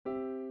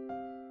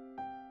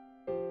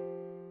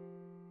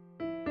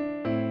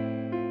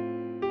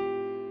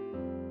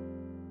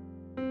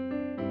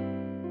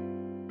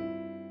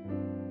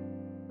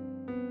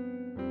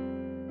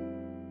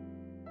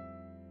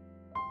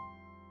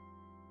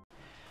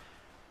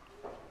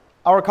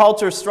Our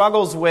culture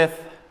struggles with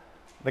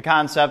the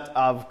concept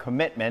of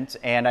commitment,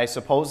 and I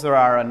suppose there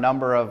are a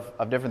number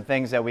of different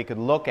things that we could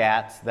look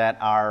at that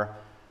are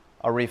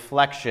a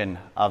reflection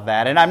of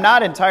that. And I'm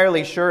not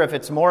entirely sure if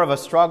it's more of a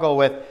struggle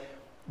with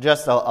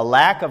just a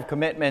lack of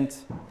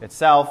commitment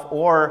itself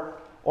or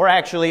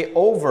actually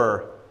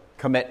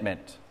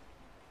over-commitment.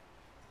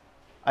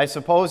 I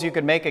suppose you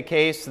could make a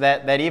case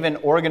that even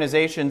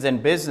organizations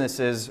and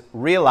businesses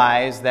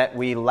realize that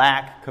we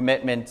lack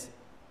commitment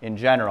in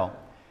general.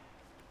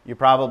 You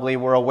probably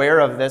were aware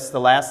of this the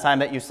last time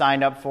that you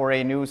signed up for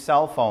a new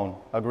cell phone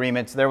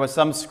agreement. There was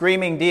some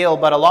screaming deal,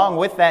 but along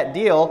with that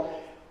deal,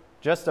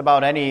 just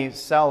about any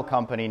cell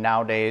company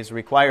nowadays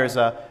requires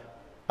a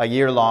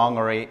year-long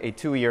or a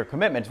 2-year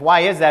commitment.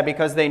 Why is that?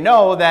 Because they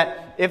know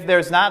that if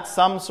there's not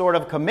some sort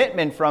of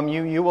commitment from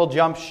you, you will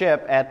jump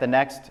ship at the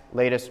next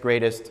latest,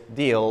 greatest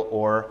deal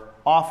or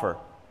offer.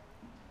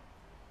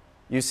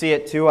 You see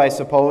it too, I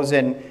suppose,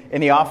 in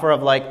the offer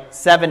of like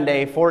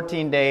 7-day,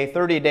 14-day,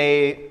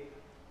 30-day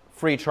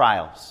free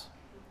trials.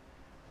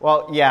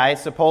 Well, yeah, I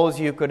suppose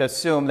you could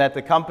assume that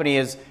the company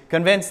is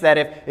convinced that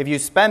if you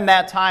spend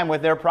that time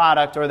with their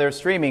product or their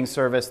streaming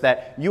service,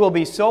 that you will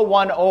be so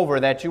won over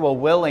that you will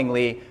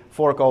willingly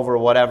fork over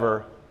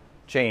whatever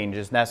change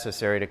is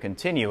necessary to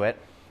continue it.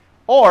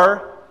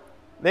 Or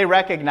they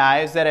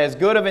recognize that as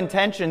good of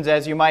intentions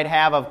as you might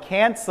have of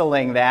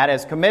canceling that,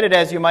 as committed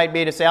as you might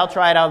be to say, I'll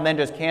try it out and then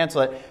just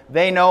cancel it,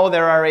 they know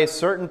there are a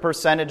certain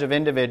percentage of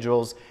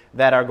individuals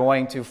that are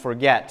going to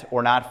forget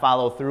or not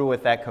follow through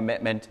with that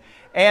commitment,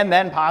 and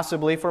then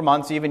possibly for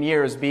months, even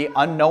years, be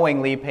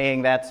unknowingly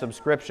paying that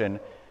subscription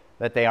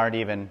that they aren't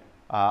even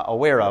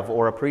aware of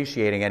or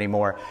appreciating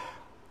anymore.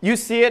 You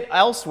see it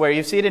elsewhere.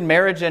 You see it in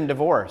marriage and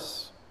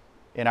divorce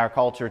in our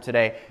culture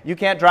today. You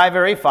can't drive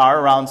very far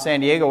around San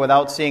Diego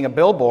without seeing a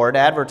billboard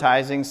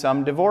advertising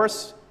some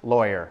divorce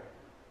lawyer.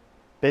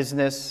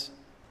 Business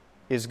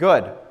is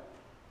good.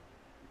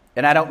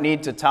 And I don't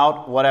need to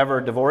tout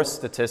whatever divorce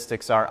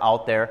statistics are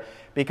out there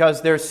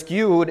because they're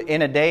skewed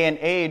in a day and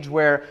age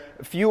where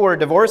fewer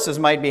divorces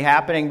might be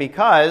happening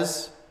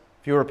because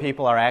fewer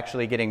people are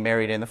actually getting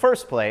married in the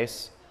first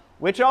place,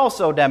 which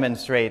also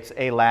demonstrates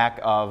a lack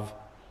of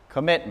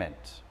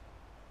commitment.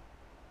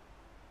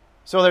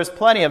 So there's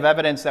plenty of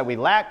evidence that we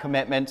lack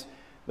commitment.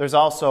 There's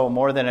also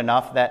more than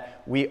enough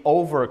that we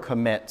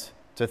overcommit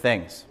to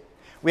things.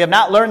 We have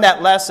not learned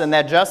that lesson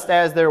that just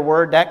as there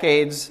were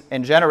decades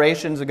and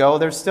generations ago,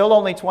 there's still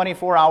only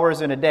 24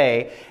 hours in a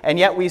day, and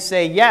yet we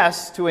say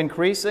yes to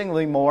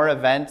increasingly more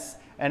events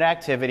and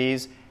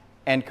activities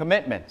and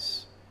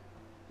commitments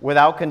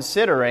without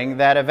considering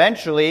that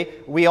eventually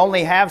we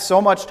only have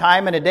so much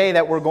time in a day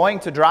that we're going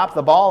to drop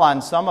the ball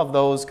on some of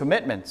those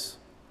commitments,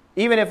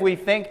 even if we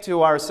think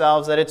to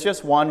ourselves that it's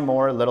just one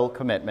more little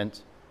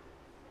commitment.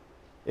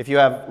 If you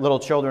have little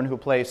children who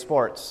play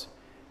sports,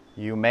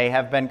 you may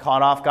have been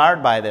caught off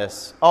guard by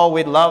this. Oh,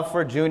 we'd love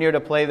for Junior to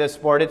play this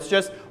sport. It's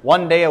just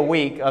one day a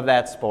week of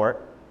that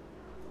sport.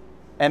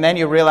 And then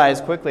you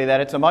realize quickly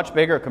that it's a much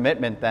bigger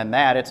commitment than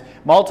that. It's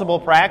multiple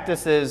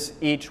practices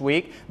each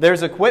week.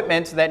 There's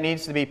equipment that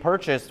needs to be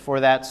purchased for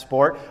that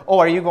sport. Oh,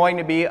 are you going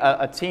to be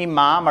a team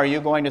mom? Are you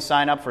going to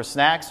sign up for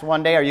snacks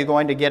one day? Are you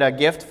going to get a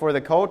gift for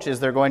the coach? Is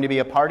there going to be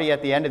a party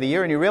at the end of the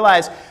year? And you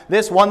realize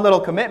this one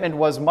little commitment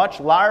was much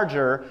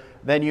larger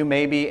than you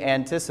maybe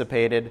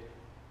anticipated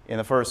in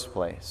the first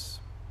place.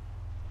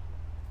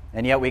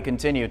 And yet we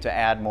continue to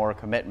add more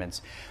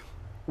commitments.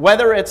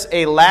 Whether it's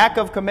a lack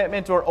of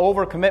commitment or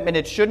overcommitment,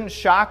 it shouldn't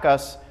shock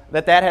us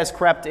that has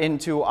crept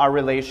into our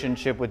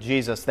relationship with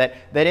Jesus, that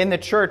in the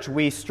church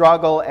we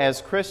struggle as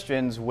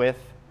Christians with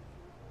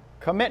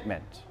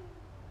commitment.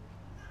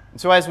 And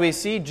so as we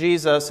see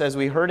Jesus, as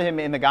we heard him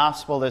in the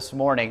gospel this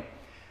morning,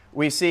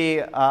 we see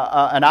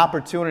an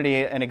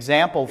opportunity, an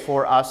example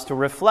for us to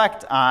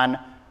reflect on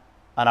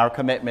our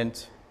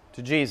commitment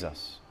to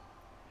Jesus.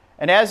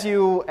 And as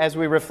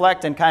we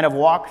reflect and kind of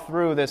walk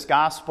through this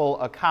gospel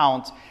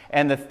account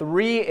and the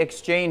 3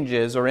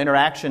 exchanges or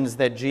interactions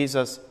that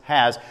Jesus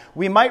has,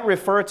 we might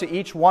refer to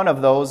each one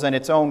of those in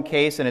its own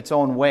case, in its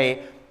own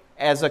way,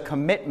 as a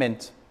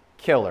commitment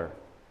killer.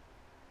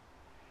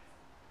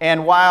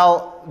 And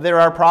while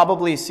there are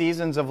probably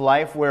seasons of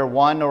life where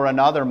one or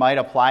another might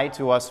apply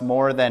to us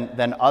more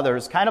than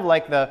others, kind of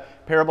like the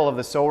parable of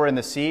the sower and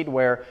the seed,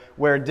 where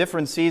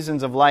different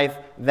seasons of life,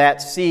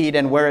 that seed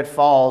and where it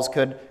falls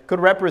could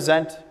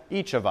represent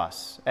each of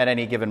us at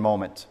any given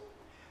moment.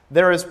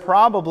 There is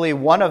probably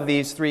one of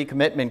these 3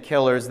 commitment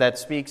killers that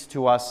speaks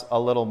to us a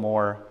little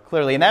more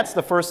clearly. And that's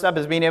the first step,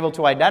 is being able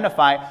to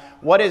identify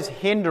what is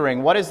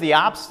hindering, what is the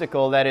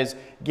obstacle that is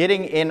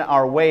getting in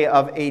our way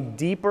of a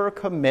deeper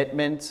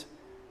commitment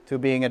to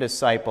being a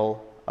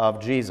disciple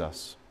of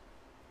Jesus.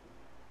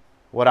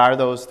 What are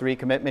those 3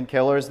 commitment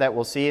killers that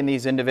we'll see in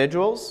these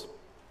individuals?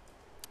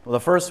 Well, the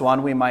first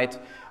one we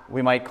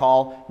might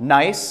call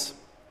nice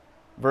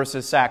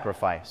versus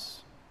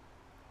sacrifice.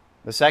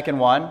 The second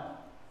one,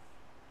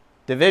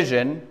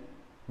 division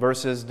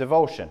versus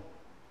devotion.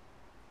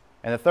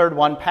 And the third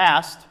one,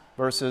 past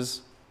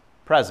versus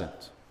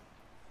present.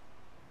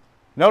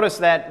 Notice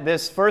that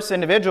this first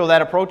individual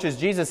that approaches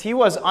Jesus, he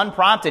was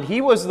unprompted.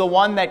 He was the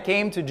one that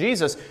came to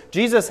Jesus.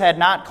 Jesus had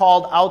not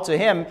called out to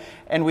him,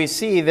 and we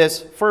see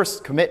this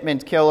first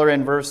commitment killer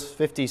in verse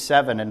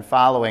 57 and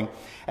following.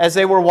 As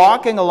they were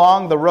walking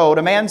along the road,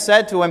 a man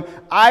said to him,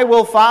 "I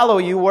will follow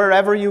you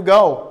wherever you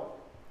go."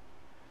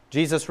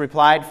 Jesus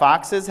replied,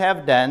 "Foxes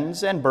have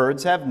dens and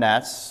birds have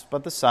nests,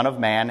 but the Son of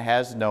Man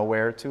has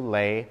nowhere to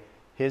lay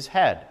his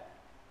head."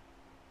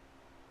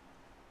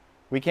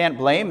 We can't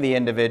blame the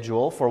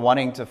individual for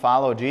wanting to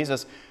follow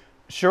Jesus.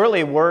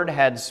 Surely word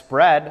had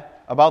spread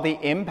about the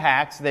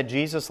impact that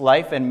Jesus'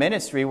 life and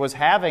ministry was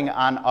having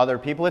on other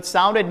people. It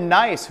sounded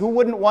nice. Who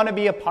wouldn't want to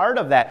be a part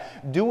of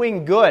that?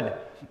 Doing good,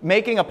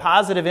 making a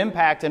positive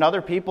impact in other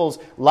people's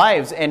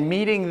lives and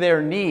meeting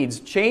their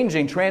needs,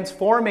 changing,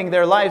 transforming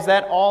their lives.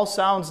 That all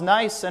sounds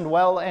nice and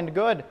well and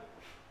good.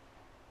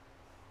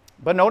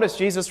 But notice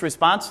Jesus'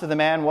 response to the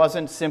man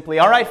wasn't simply,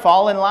 "All right,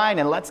 fall in line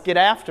and let's get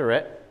after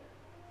it."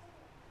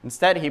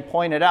 Instead, he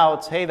pointed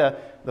out, hey, the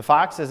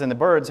foxes and the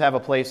birds have a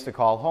place to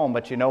call home,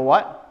 but you know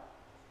what?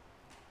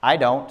 I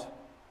don't.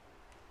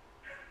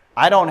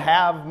 I don't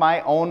have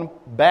my own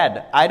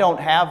bed. I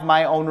don't have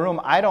my own room.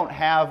 I don't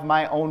have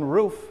my own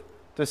roof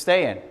to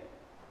stay in.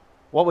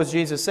 What was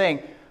Jesus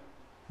saying?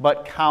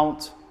 But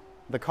count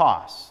the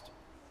cost.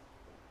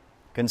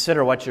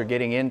 Consider what you're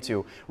getting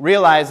into.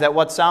 Realize that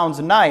what sounds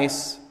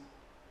nice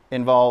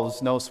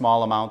involves no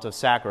small amount of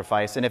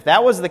sacrifice. And if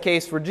that was the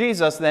case for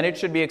Jesus, then it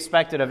should be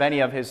expected of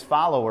any of his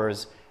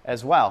followers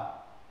as well.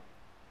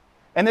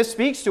 And this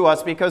speaks to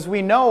us because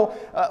we know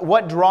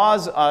what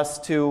draws us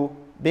to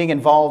being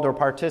involved or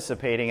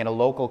participating in a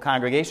local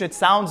congregation. It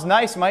sounds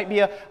nice. Might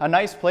be a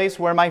nice place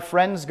where my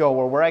friends go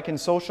or where I can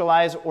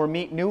socialize or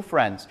meet new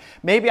friends.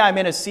 Maybe I'm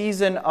in a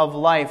season of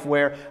life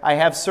where I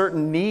have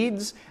certain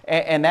needs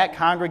and that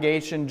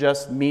congregation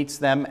just meets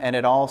them and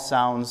it all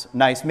sounds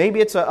nice.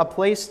 Maybe it's a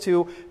place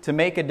to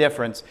make a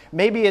difference.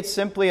 Maybe it's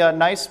simply a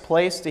nice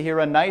place to hear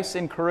a nice,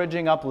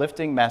 encouraging,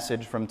 uplifting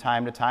message from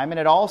time to time and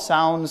it all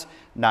sounds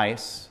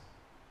nice.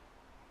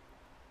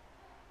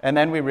 And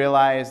then we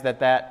realize that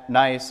that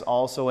nice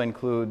also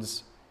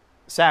includes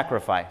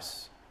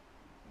sacrifice.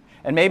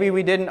 And maybe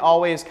we didn't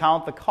always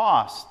count the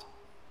cost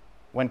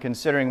when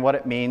considering what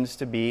it means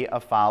to be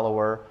a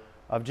follower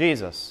of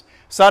Jesus.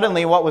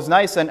 Suddenly, what was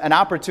nice, an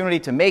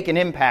opportunity to make an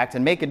impact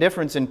and make a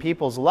difference in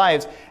people's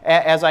lives,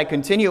 as I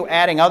continue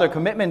adding other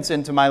commitments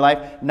into my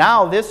life,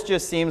 now this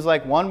just seems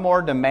like one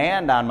more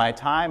demand on my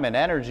time and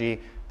energy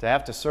to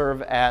have to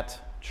serve at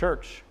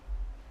church.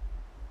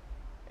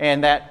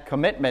 And that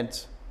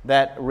commitment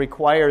that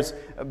requires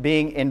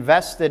being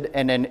invested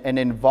and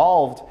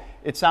involved,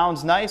 it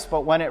sounds nice,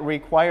 but when it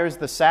requires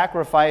the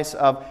sacrifice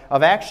of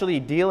actually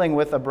dealing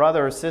with a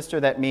brother or sister,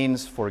 that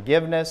means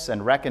forgiveness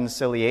and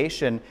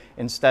reconciliation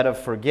instead of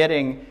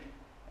forgetting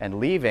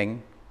and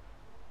leaving,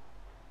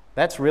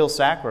 that's real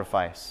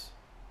sacrifice.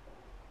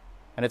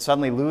 And it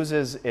suddenly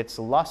loses its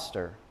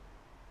luster.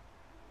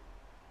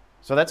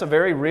 So that's a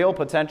very real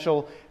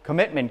potential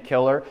commitment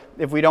killer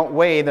if we don't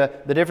weigh the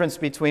difference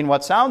between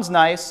what sounds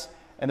nice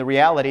and the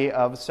reality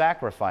of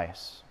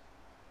sacrifice.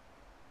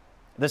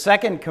 The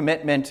second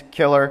commitment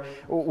killer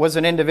was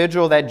an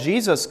individual that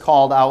Jesus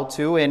called out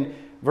to in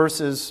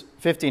verses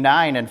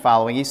 59 and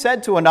following. He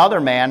said to another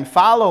man,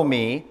 "Follow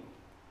me."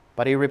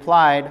 But he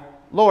replied,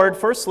 "Lord,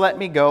 first let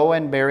me go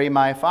and bury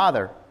my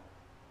father."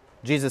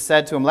 Jesus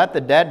said to him, "Let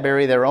the dead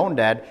bury their own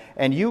dead,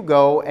 and you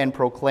go and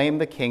proclaim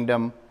the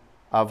kingdom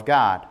of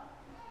God."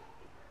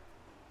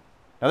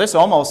 Now, this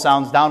almost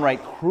sounds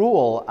downright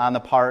cruel on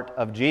the part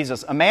of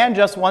Jesus. A man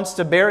just wants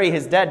to bury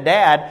his dead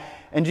dad,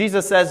 and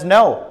Jesus says,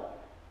 "No,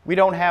 we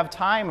don't have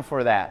time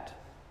for that."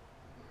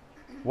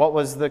 What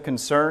was the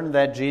concern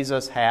that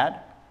Jesus had?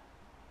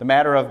 The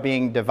matter of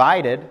being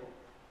divided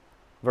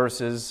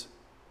versus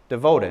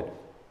devoted.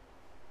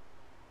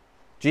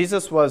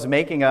 Jesus was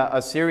making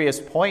a serious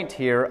point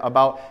here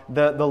about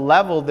the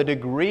level, the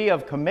degree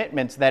of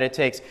commitment that it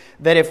takes.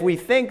 That if we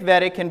think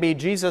that it can be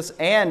Jesus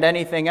and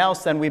anything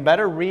else, then we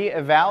better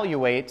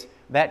reevaluate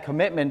that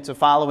commitment to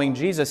following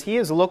Jesus. He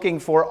is looking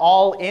for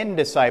all-in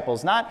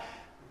disciples,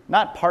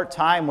 not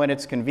part-time when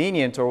it's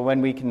convenient or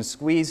when we can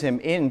squeeze him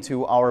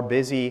into our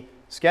busy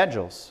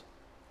schedules.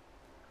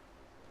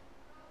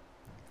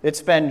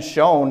 It's been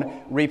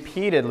shown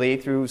repeatedly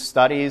through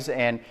studies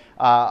and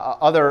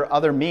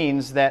other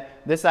means that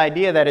this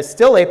idea that is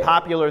still a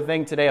popular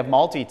thing today of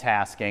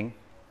multitasking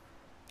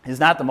is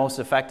not the most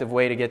effective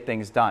way to get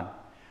things done.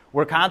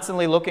 We're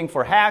constantly looking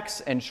for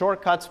hacks and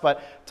shortcuts,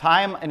 but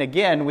time and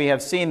again we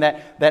have seen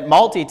that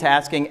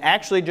multitasking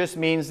actually just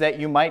means that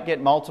you might get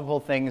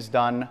multiple things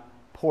done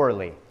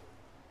poorly.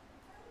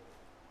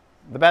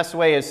 The best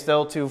way is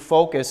still to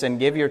focus and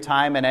give your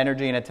time and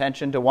energy and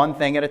attention to one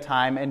thing at a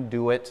time and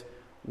do it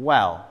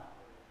well.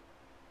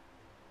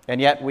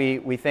 And yet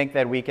we think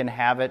that we can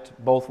have it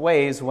both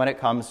ways when it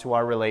comes to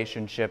our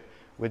relationship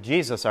with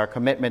Jesus, our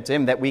commitment to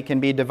him, that we can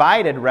be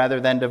divided rather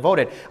than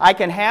devoted. I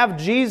can have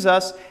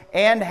Jesus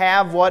and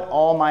have what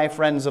all my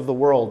friends of the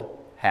world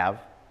have.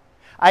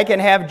 I can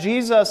have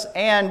Jesus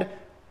and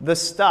the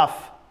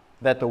stuff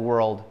that the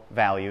world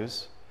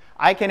values.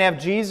 I can have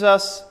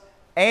Jesus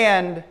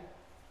and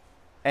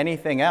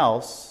anything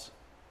else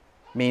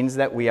means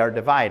that we are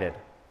divided,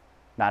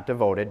 not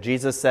devoted.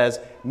 Jesus says,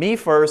 me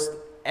first,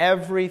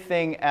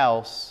 everything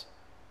else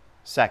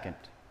second.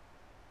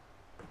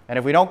 And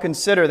if we don't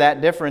consider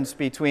that difference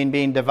between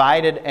being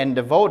divided and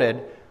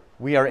devoted,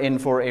 we are in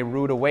for a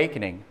rude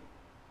awakening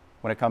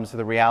when it comes to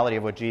the reality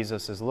of what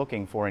Jesus is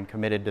looking for in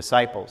committed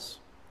disciples.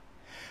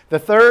 The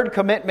third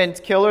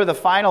commitment killer, the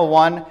final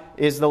one,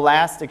 is the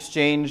last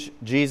exchange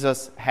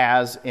Jesus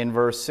has in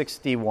verse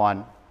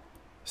 61.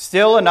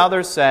 Still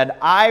another said,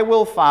 I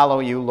will follow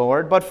you,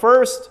 Lord, but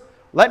first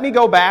let me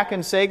go back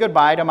and say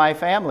goodbye to my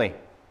family.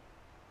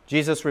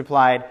 Jesus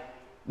replied,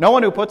 no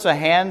one who puts a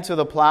hand to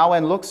the plow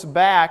and looks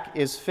back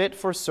is fit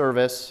for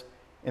service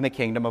in the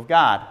kingdom of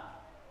God.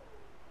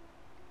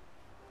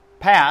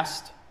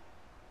 Past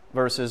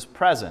versus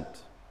present.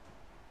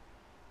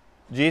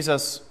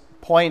 Jesus'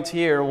 point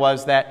here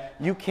was that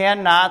you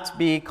cannot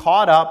be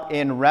caught up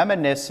in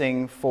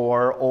reminiscing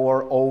for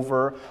or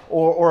over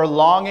or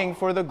longing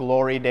for the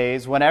glory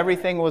days when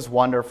everything was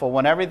wonderful,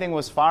 when everything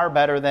was far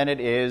better than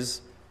it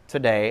is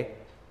today,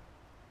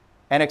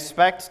 and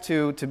expect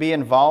to be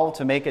involved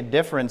to make a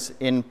difference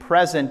in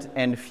present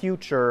and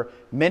future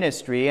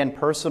ministry and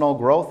personal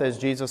growth as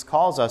Jesus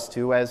calls us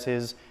to as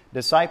His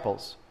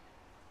disciples.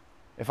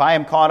 If I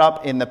am caught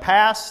up in the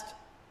past,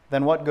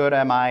 then what good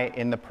am I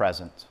in the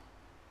present?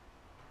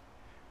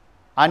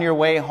 On your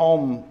way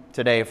home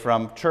today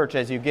from church,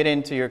 as you get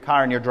into your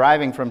car and you're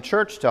driving from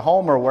church to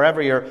home or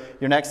wherever your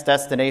next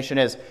destination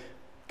is,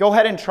 go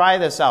ahead and try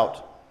this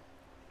out.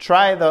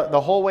 Try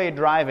the whole way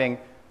driving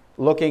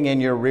looking in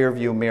your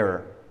rearview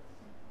mirror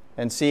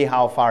and see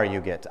how far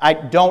you get. I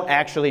don't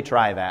actually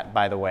try that,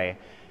 by the way.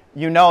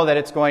 You know that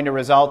it's going to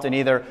result in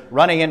either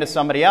running into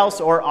somebody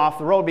else or off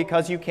the road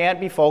because you can't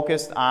be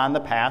focused on the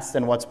past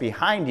and what's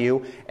behind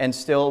you and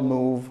still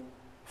move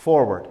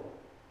forward.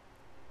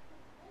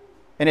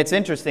 And it's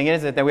interesting,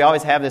 isn't it, that we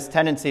always have this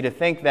tendency to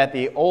think that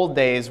the old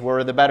days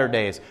were the better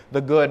days,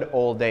 the good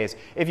old days.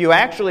 If you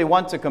actually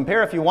want to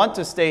compare, if you want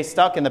to stay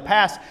stuck in the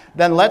past,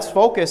 then let's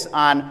focus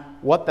on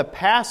what the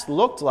past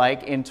looked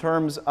like in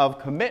terms of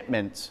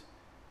commitment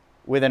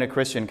within a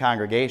Christian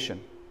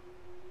congregation.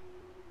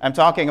 I'm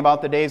talking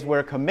about the days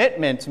where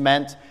commitment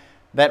meant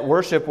that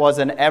worship was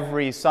an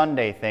every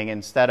Sunday thing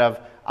instead of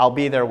I'll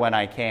be there when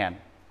I can.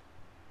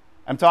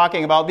 I'm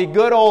talking about the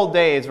good old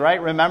days,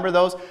 right? Remember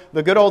those?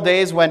 The good old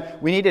days when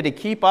we needed to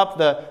keep up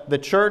the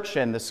church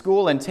and the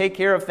school and take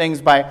care of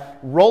things by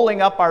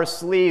rolling up our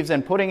sleeves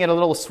and putting in a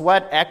little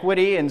sweat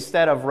equity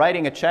instead of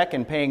writing a check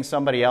and paying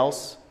somebody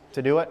else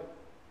to do it.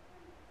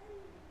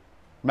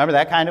 Remember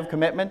that kind of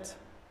commitment?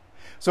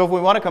 So if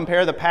we want to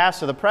compare the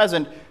past to the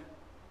present,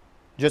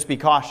 just be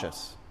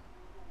cautious.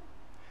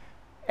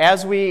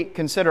 As we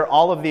consider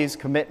all of these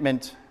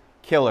commitment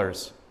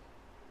killers,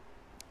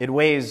 it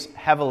weighs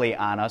heavily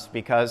on us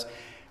because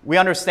we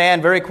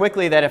understand very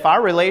quickly that if our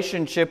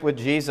relationship with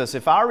Jesus,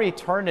 if our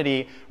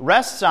eternity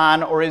rests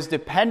on or is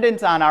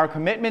dependent on our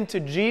commitment to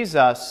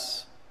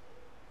Jesus,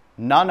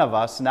 none of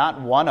us,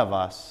 not one of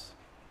us,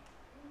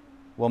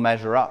 will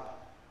measure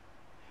up.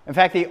 In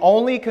fact, the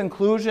only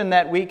conclusion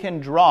that we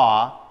can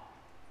draw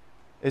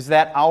is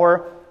that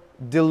our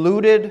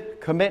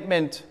deluded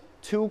commitment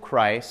to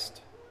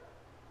Christ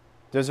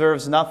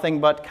deserves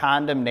nothing but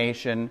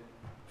condemnation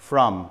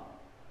from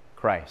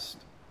Christ.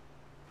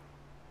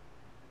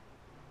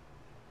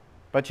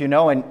 But you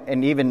know,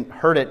 and even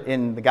heard it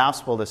in the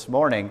gospel this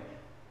morning,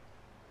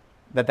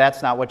 that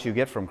that's not what you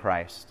get from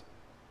Christ.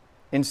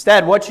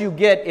 Instead, what you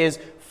get is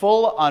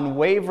full,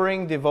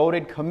 unwavering,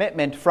 devoted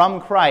commitment from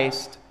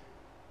Christ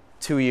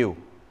to you.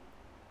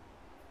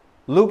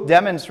 Luke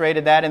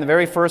demonstrated that in the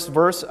very first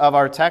verse of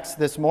our text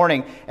this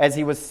morning as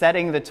he was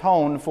setting the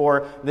tone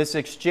for this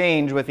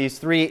exchange with these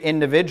three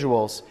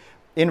individuals.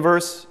 In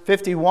verse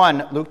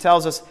 51, Luke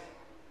tells us,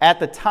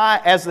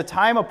 as the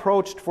time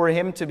approached for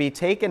him to be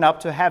taken up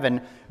to heaven,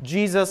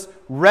 Jesus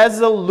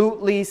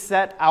resolutely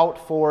set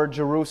out for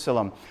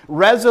Jerusalem.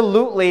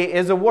 Resolutely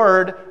is a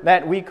word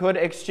that we could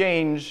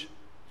exchange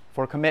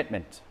for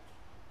commitment.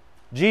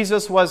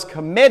 Jesus was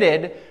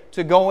committed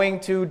to going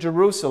to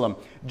Jerusalem.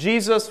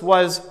 Jesus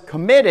was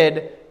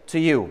committed to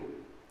you.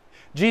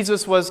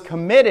 Jesus was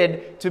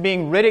committed to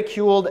being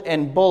ridiculed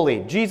and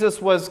bullied.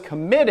 Jesus was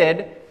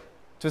committed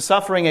to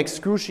suffering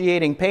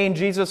excruciating pain.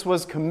 Jesus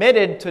was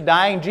committed to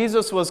dying.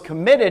 Jesus was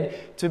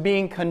committed to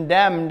being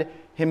condemned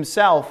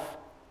himself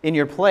in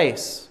your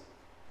place.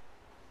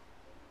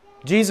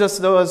 Jesus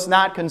was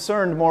not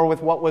concerned more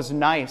with what was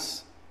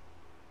nice.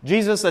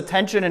 Jesus'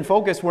 attention and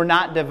focus were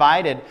not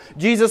divided.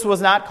 Jesus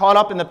was not caught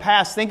up in the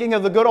past, thinking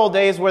of the good old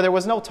days where there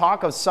was no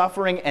talk of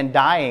suffering and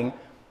dying.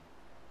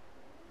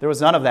 There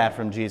was none of that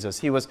from Jesus.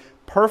 He was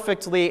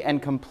perfectly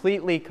and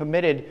completely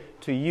committed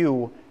to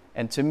you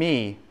and to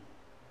me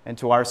and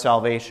to our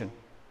salvation.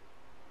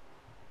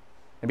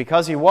 And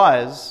because he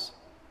was,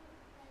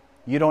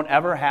 you don't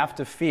ever have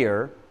to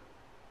fear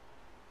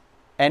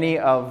any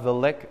of the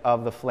lick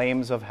of the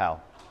flames of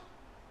hell.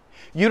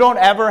 You don't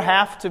ever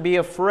have to be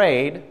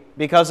afraid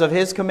because of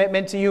His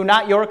commitment to you,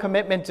 not your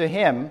commitment to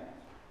Him,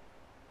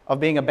 of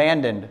being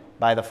abandoned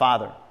by the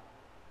Father.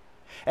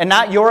 And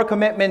not your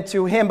commitment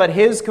to Him, but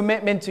His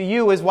commitment to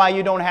you is why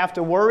you don't have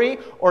to worry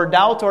or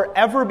doubt or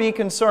ever be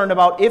concerned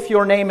about if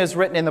your name is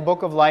written in the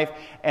book of life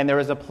and there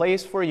is a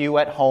place for you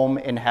at home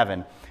in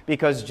heaven.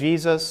 Because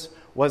Jesus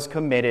was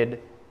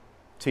committed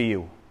to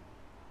you.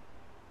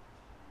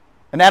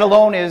 And that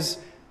alone is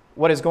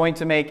what is going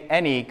to make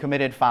any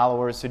committed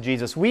followers to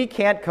Jesus. We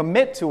can't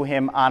commit to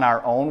Him on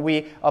our own.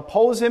 We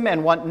oppose Him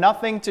and want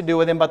nothing to do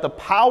with Him. But the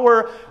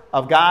power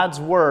of God's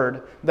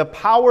Word, the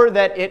power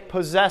that it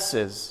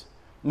possesses,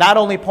 not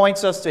only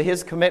points us to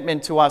His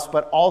commitment to us,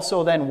 but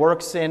also then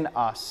works in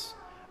us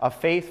a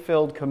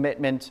faith-filled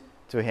commitment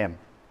to Him.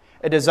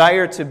 A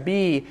desire to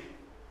be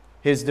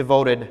His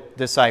devoted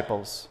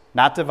disciples,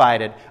 not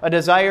divided. A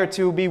desire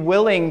to be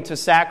willing to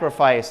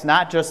sacrifice,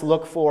 not just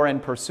look for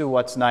and pursue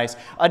what's nice.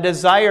 A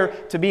desire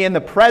to be in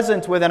the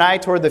present with an eye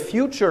toward the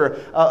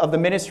future of the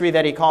ministry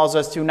that He calls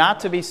us to,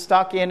 not to be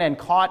stuck in and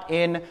caught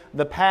in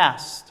the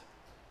past.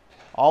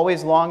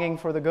 Always longing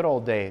for the good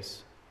old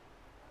days.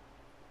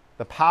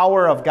 The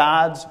power of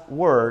God's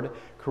Word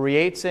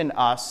creates in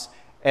us,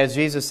 as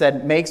Jesus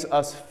said, makes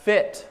us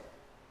fit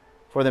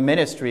for the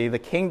ministry, the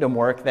kingdom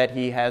work that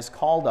He has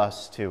called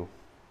us to.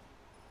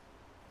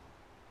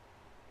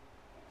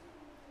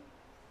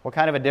 What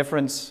kind of a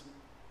difference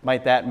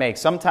might that make?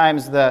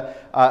 Sometimes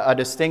a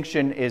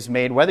distinction is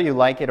made, whether you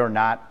like it or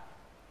not.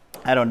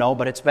 I don't know,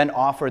 but it's been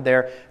offered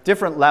there.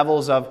 Different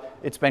levels of,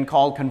 it's been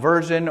called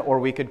conversion, or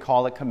we could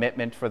call it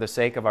commitment for the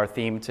sake of our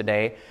theme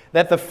today.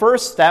 That the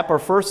first step or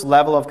first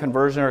level of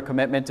conversion or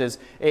commitment is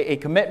a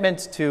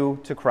commitment to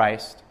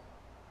Christ.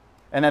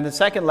 And then the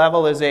second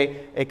level is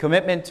a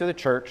commitment to the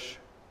church.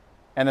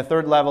 And the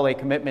third level, a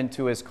commitment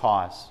to His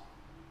cause.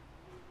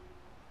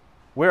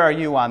 Where are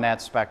you on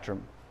that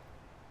spectrum?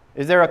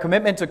 Is there a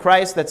commitment to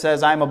Christ that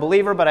says, I'm a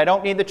believer, but I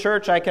don't need the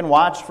church, I can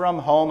watch from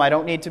home, I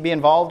don't need to be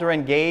involved or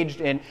engaged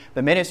in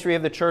the ministry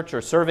of the church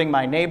or serving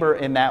my neighbor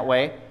in that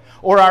way?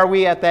 Or are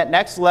we at that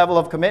next level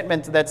of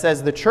commitment that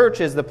says the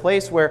church is the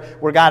place where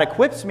God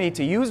equips me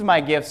to use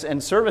my gifts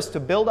and service to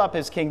build up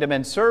His kingdom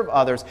and serve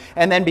others?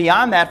 And then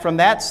beyond that, from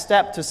that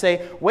step to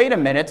say, wait a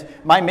minute,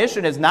 my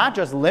mission is not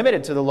just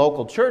limited to the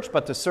local church,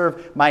 but to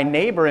serve my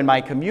neighbor in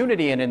my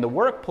community and in the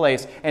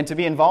workplace, and to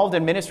be involved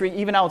in ministry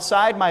even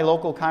outside my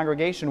local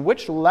congregation.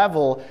 Which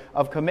level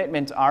of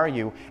commitment are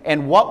you?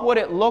 And what would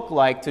it look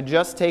like to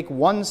just take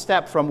one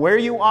step from where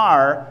you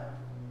are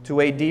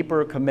to a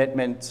deeper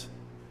commitment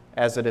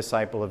as a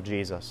disciple of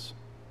Jesus?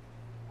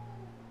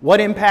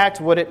 What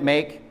impact would it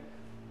make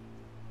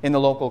in the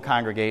local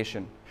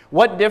congregation?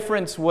 What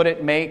difference would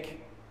it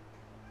make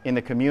in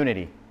the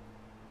community?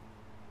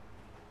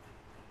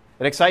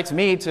 It excites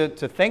me to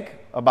think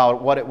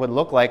about what it would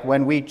look like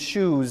when we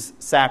choose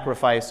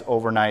sacrifice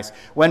over nice.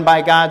 When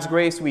by God's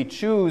grace we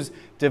choose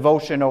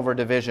devotion over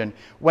division.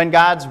 When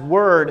God's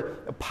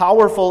Word,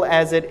 powerful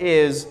as it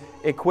is,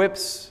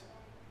 equips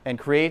and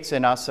creates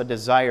in us a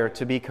desire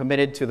to be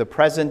committed to the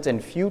present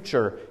and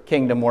future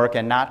kingdom work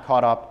and not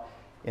caught up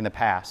in the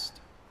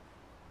past.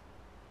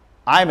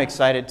 I'm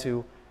excited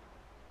to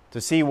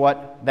see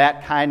what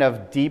that kind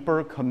of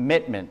deeper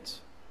commitment,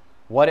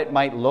 what it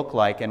might look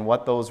like and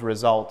what those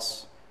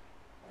results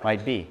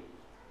might be.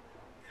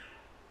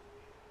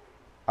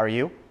 Are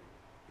you?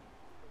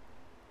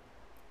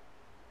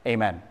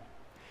 Amen.